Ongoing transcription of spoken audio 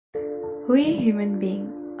We human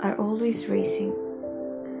beings are always racing.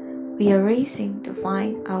 We are racing to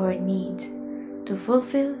find our needs, to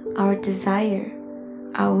fulfill our desire,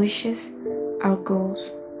 our wishes, our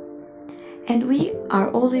goals. And we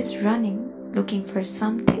are always running, looking for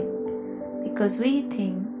something, because we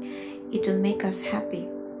think it will make us happy.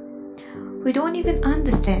 We don't even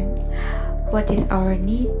understand what is our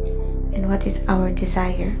need and what is our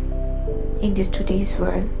desire in this today's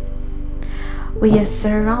world. We are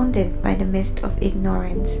surrounded by the mist of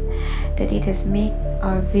ignorance that it has made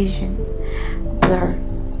our vision blur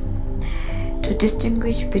to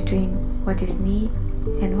distinguish between what is need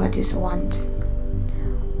and what is want.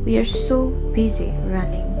 We are so busy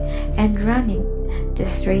running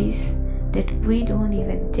this race that we don't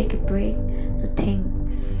even take a break to think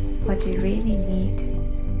what we really need.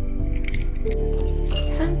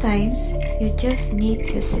 Sometimes you just need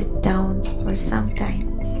to sit down for some time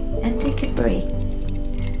and take a break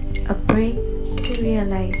to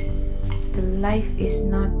realize that life is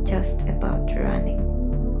not just about running.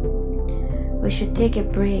 We should take a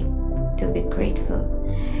break to be grateful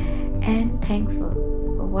and thankful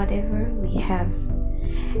for whatever we have,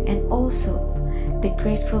 and also be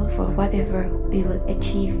grateful for whatever we will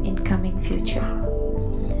achieve in coming future.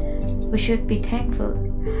 We should be thankful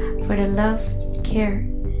for the love, care,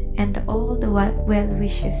 and all the well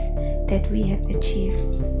wishes that we have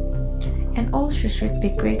achieved, and also should be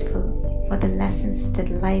grateful for the lessons that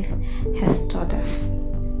life has taught us.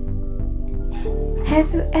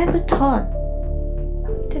 Have you ever thought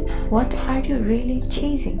that what are you really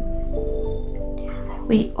chasing?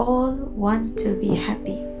 We all want to be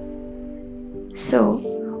happy, so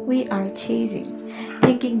we are chasing,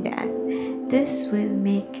 thinking that this will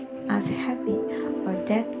make us happy or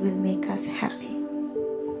that will make us happy.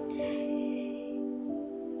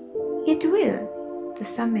 It will, to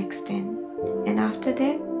some extent, and after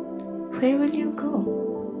that, where will you go?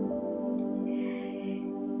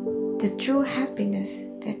 The true happiness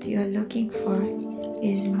that you are looking for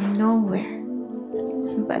is nowhere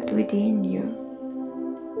but within you.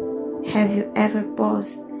 Have you ever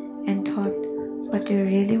paused and thought what you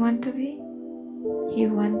really want to be? You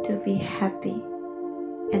want to be happy,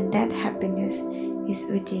 and that happiness is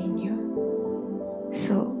within you.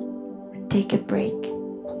 So, take a break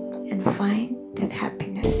and find that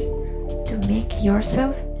happiness to make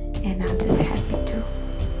yourself and others happy too.